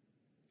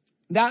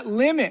 That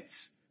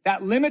limit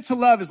to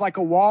love is like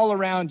a wall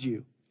around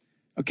you,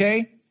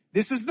 okay?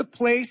 This is the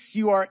place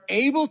you are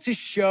able to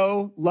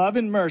show love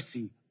and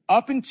mercy.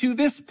 Up until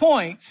this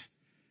point,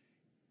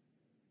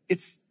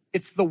 it's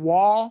the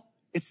wall,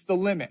 it's the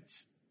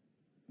limit,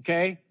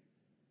 okay?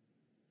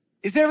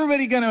 Is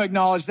everybody going to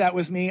acknowledge that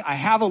with me? I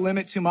have a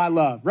limit to my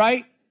love,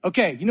 right?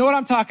 Okay, you know what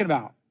I'm talking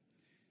about.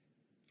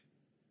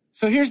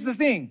 So here's the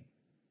thing.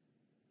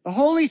 The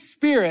Holy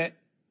Spirit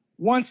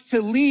wants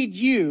to lead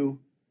you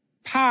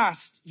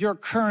past your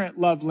current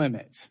love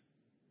limit.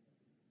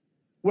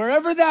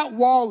 Wherever that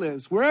wall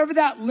is, wherever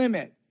that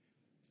limit,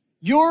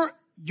 your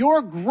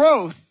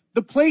growth,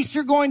 the place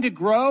you're going to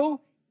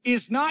grow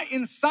is not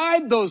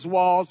inside those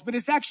walls, but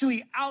it's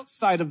actually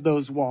outside of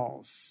those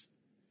walls.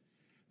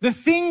 The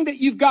thing that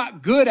you've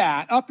got good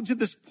at up until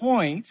this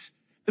point,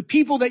 the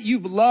people that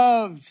you've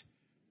loved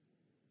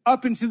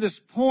up until this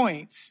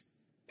point,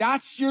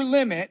 that's your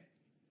limit.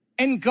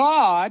 And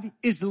God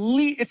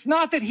it's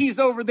not that he's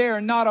over there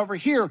and not over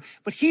here,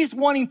 but he's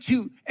wanting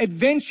to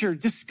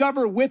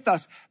discover with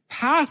us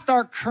past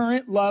our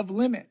current love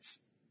limits.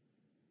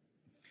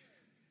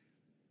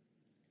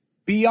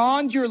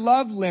 Beyond your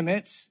love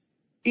limit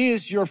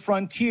is your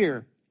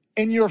frontier.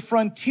 And your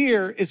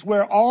frontier is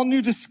where all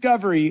new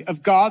discovery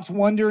of God's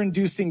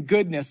wonder-inducing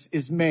goodness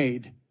is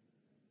made.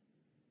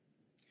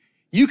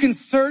 You can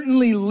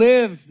certainly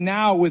live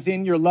now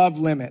within your love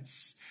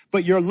limits,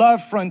 but your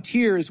love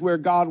frontier is where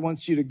God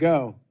wants you to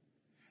go.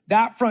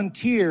 That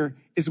frontier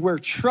is where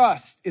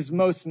trust is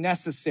most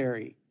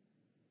necessary.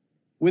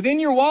 Within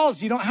your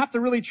walls, you don't have to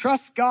really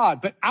trust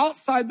God, but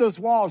outside those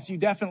walls, you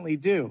definitely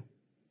do.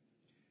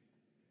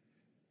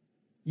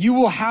 You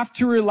will have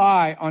to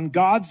rely on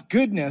God's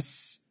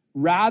goodness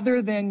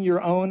rather than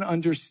your own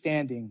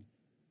understanding,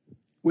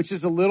 which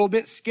is a little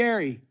bit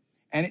scary,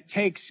 and it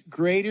takes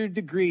greater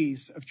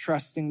degrees of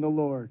trusting the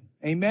Lord.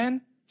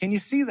 Amen? Can you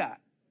see that?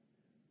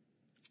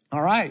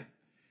 All right.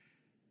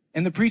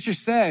 And the preacher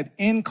said,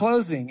 in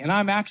closing, and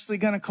I'm actually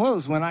going to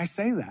close when I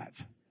say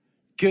that.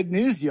 Good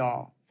news,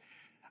 y'all.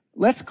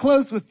 Let's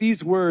close with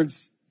these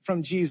words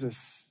from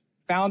Jesus,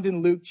 found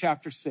in Luke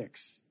chapter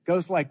 6. It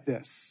goes like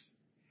this.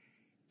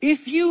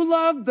 If you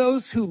love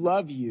those who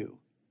love you,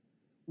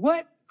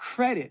 what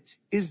credit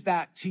is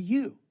that to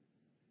you?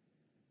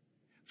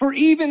 For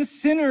even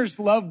sinners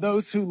love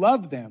those who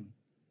love them.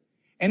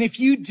 And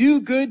if you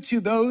do good to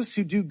those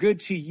who do good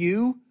to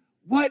you,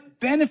 what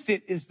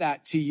benefit is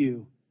that to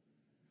you?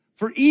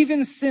 For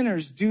even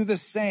sinners do the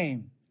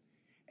same.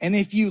 And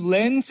if you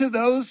lend to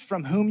those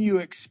from whom you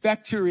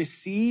expect to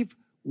receive,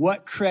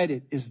 what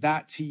credit is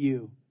that to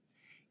you?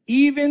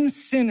 Even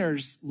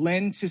sinners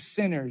lend to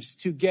sinners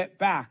to get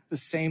back the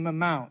same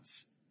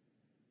amounts.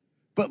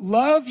 But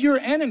love your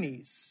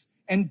enemies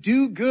and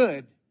do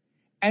good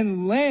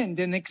and lend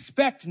and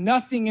expect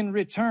nothing in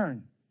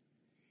return.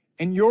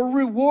 And your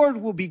reward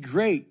will be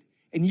great,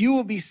 and you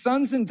will be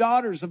sons and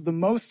daughters of the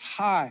Most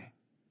High.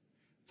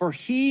 For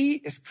he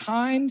is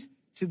kind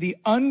to the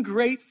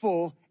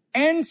ungrateful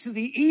and to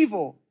the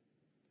evil.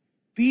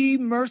 Be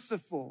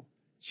merciful,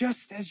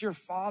 just as your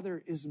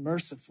Father is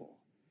merciful.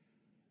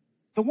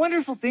 The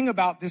wonderful thing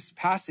about this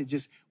passage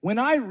is when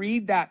I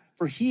read that,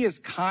 for he is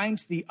kind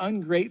to the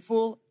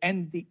ungrateful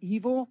and the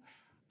evil,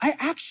 I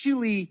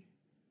actually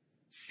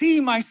see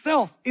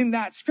myself in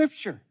that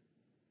scripture.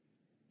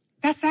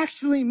 That's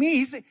actually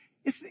me.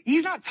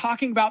 He's not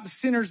talking about the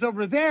sinners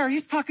over there.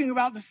 He's talking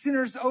about the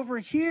sinners over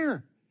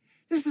here.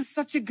 This is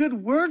such a good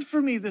word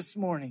for me this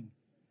morning.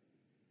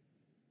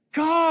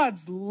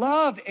 God's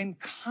love and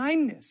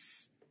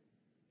kindness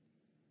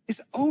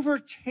is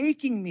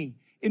overtaking me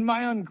in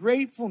my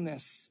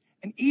ungratefulness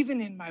and even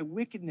in my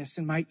wickedness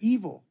and my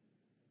evil.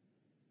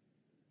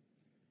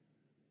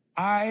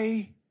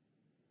 I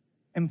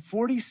am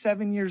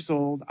 47 years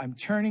old. I'm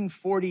turning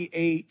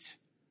 48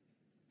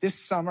 this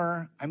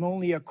summer. I'm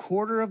only a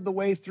quarter of the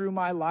way through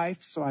my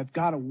life, so I've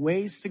got a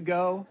ways to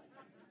go.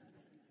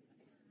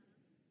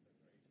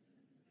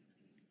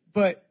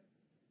 But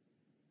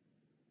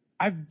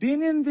I've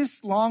been in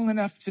this long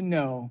enough to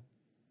know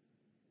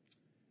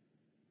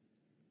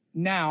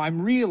now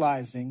I'm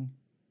realizing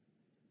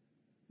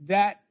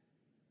that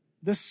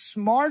the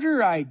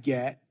smarter I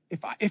get,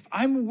 if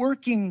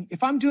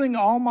I'm doing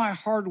all my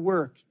hard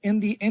work in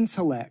the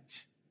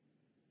intellect,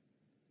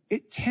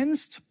 it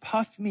tends to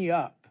puff me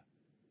up.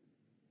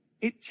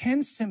 It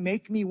tends to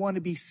make me want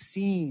to be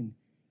seen.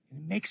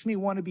 It makes me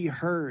want to be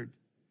heard.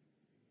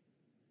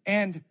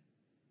 And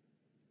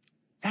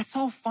that's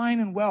all fine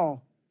and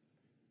well.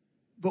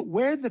 But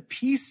where the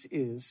peace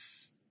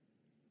is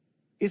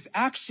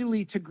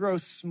actually to grow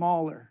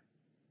smaller.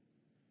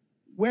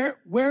 Where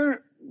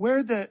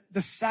the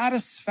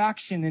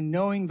satisfaction in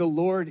knowing the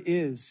Lord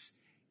is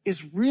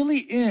really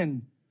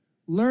in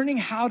learning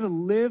how to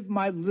live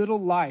my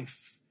little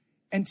life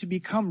and to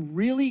become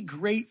really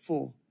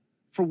grateful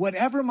for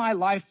whatever my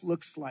life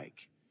looks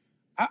like.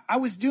 I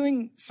was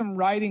doing some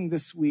writing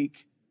this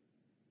week,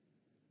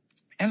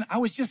 and I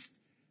was just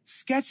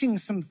sketching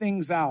some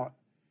things out.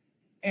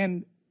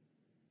 And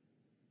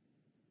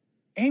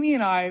Amy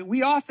and I,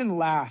 we often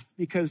laugh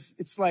because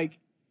it's like,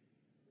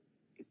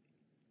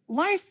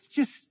 life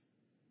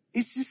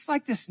it's just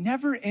like this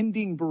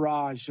never-ending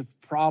barrage of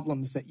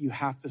problems that you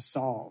have to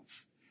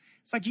solve.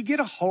 It's like you get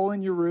a hole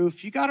in your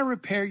roof, you got to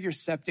repair your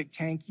septic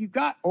tank, you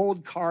got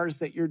old cars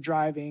that you're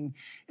driving.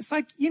 It's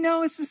like,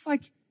 it's just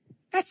like,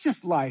 that's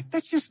just life.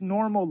 That's just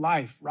normal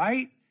life,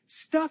 right?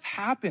 Stuff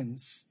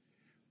happens.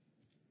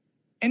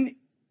 And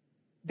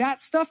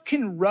that stuff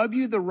can rub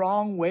you the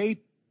wrong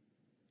way,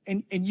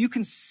 and you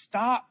can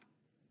stop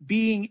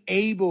being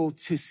able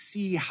to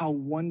see how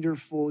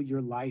wonderful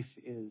your life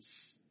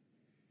is.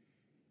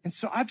 And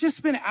so I've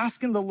just been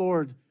asking the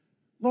Lord,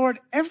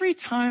 every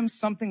time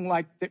something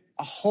like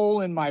a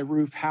hole in my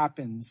roof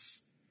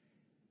happens,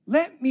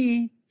 let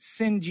me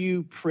send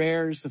you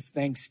prayers of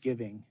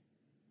thanksgiving.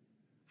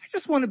 I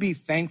just want to be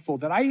thankful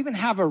that I even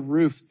have a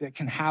roof that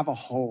can have a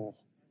hole.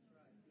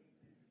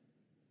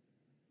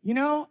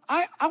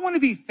 I want to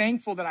be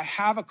thankful that I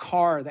have a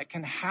car that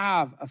can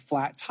have a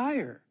flat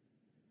tire.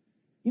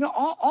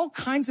 All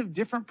kinds of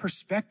different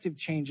perspective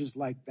changes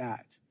like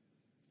that.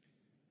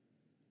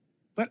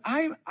 But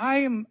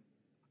I'm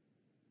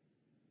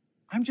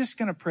just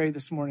going to pray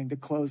this morning to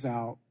close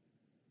out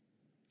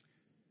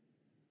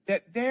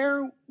that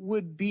there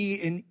would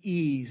be an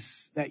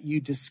ease that you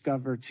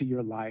discover to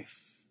your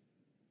life.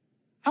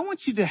 I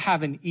want you to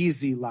have an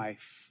easy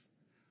life.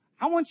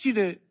 I want you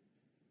to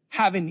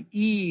have an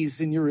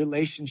ease in your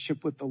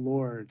relationship with the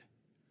Lord.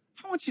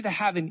 I want you to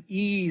have an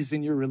ease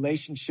in your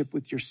relationship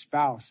with your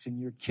spouse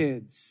and your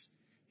kids.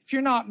 If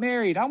you're not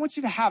married, I want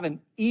you to have an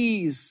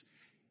ease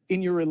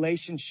in your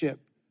relationship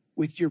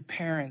with your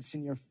parents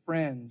and your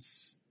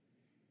friends.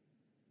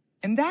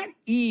 And that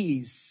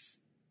ease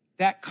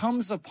that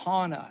comes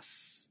upon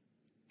us,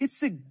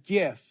 it's a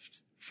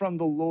gift from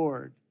the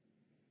Lord.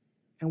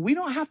 And we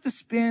don't have to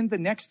spend the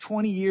next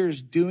 20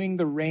 years doing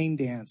the rain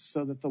dance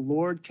so that the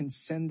Lord can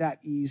send that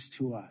ease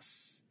to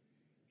us.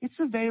 It's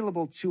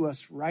available to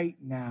us right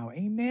now.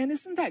 Amen.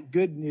 Isn't that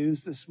good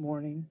news this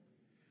morning?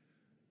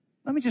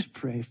 Let me just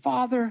pray.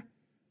 Father,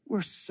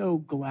 we're so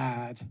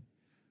glad.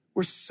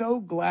 We're so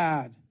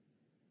glad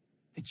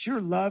that your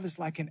love is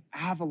like an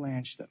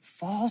avalanche that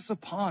falls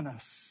upon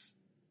us,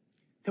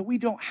 that we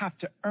don't have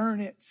to earn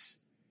it.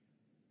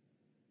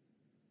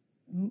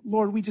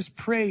 Lord, we just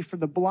pray for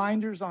the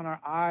blinders on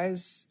our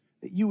eyes,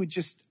 that you would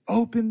just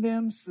open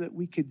them so that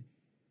we could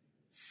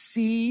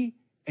see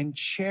and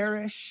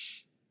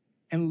cherish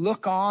and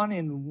look on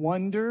in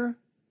wonder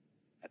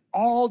at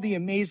all the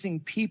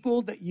amazing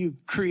people that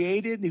you've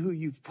created, who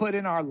you've put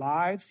in our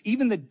lives,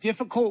 even the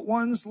difficult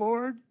ones,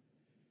 Lord,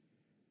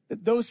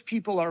 that those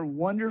people are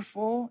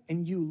wonderful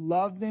and you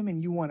love them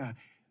and you want to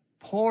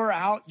pour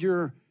out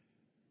your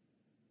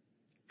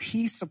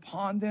peace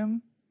upon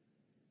them.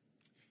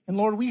 And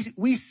Lord,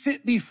 we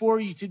sit before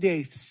you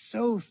today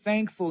so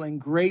thankful and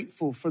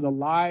grateful for the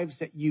lives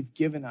that you've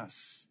given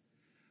us,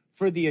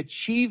 for the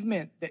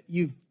achievement that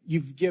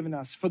you've given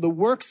us, for the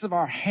works of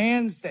our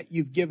hands that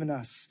you've given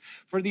us,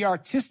 for the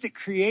artistic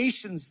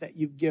creations that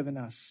you've given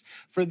us,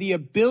 for the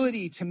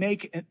ability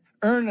to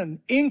earn an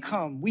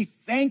income. We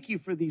thank you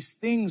for these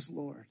things,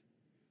 Lord.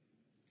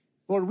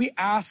 Lord, we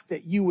ask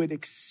that you would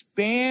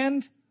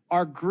expand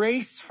our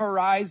grace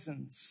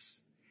horizons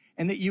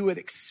and that you would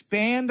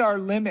expand our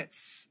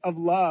limits of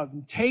love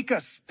and take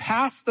us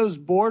past those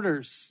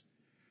borders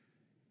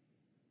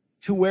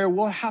to where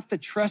we'll have to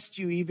trust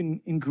you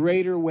even in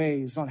greater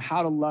ways on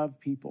how to love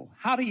people,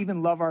 how to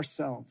even love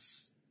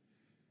ourselves.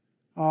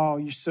 Oh,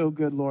 you're so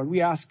good, Lord.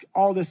 We ask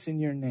all this in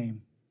your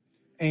name.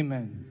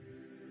 Amen.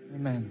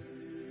 Amen.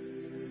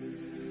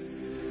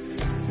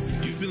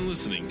 You've been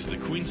listening to the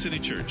Queen City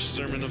Church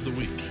Sermon of the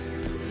Week.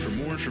 For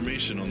more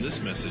information on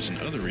this message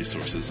and other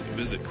resources,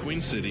 visit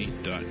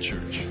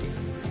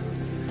queencity.church.